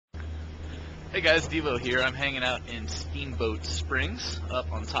Hey guys, Devo here. I'm hanging out in Steamboat Springs,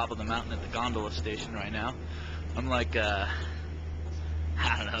 up on top of the mountain at the gondola station right now. I'm like, I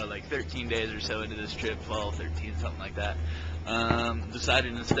don't know, like 13 days or so into this trip, 12, 13, something like that.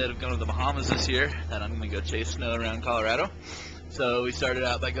 Decided instead of going to the Bahamas this year that I'm going to go chase snow around Colorado. So we started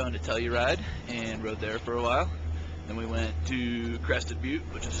out by going to Telluride and rode there for a while. Then we went to Crested Butte,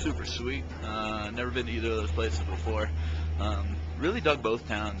 which is super sweet. Never been to either of those places before. Really dug both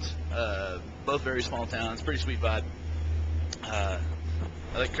towns. Both very small towns, pretty sweet vibe. I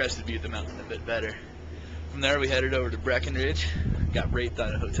like Crested Butte, the mountain, a bit better. From there we headed over to Breckenridge. Got raped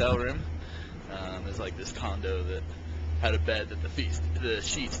on a hotel room. It's like this condo that had a bed that the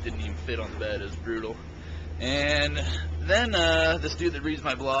sheets didn't even fit on the bed. It was brutal. And then this dude that reads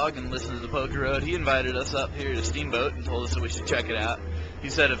my blog and listens to the Poker Road, he invited us up here to Steamboat and told us that we should check it out. He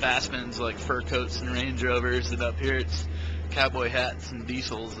said if Aspen's like fur coats and Range Rovers, and up here it's cowboy hats and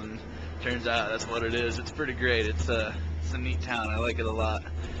diesels, and turns out that's what it is. It's pretty great. It's a neat town. I like it a lot.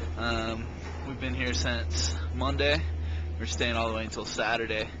 We've been here since Monday. We're staying all the way until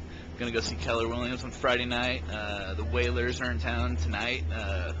Saturday. Gonna go see Keller Williams on Friday night. The Whalers are in town tonight.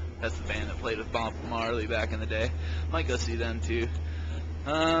 That's the band that played with Bob Marley back in the day. Might go see them too.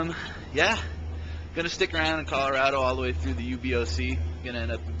 Yeah, gonna stick around in Colorado all the way through the UBOC. Gonna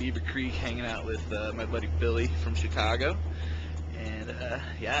end up in Beaver Creek hanging out with my buddy Billy from Chicago. And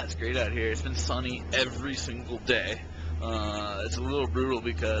yeah, it's great out here. It's been sunny every single day. It's a little brutal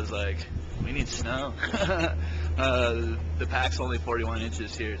because like we need snow. The pack's only 41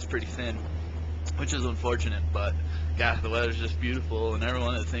 inches here. It's pretty thin, which is unfortunate, but yeah, the weather's just beautiful, and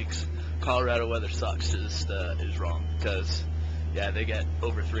everyone that thinks Colorado weather sucks is wrong, because yeah, they get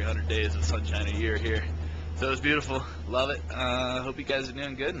over 300 days of sunshine a year here. So it's beautiful. Love it. Hope you guys are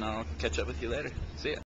doing good, and I'll catch up with you later. See ya.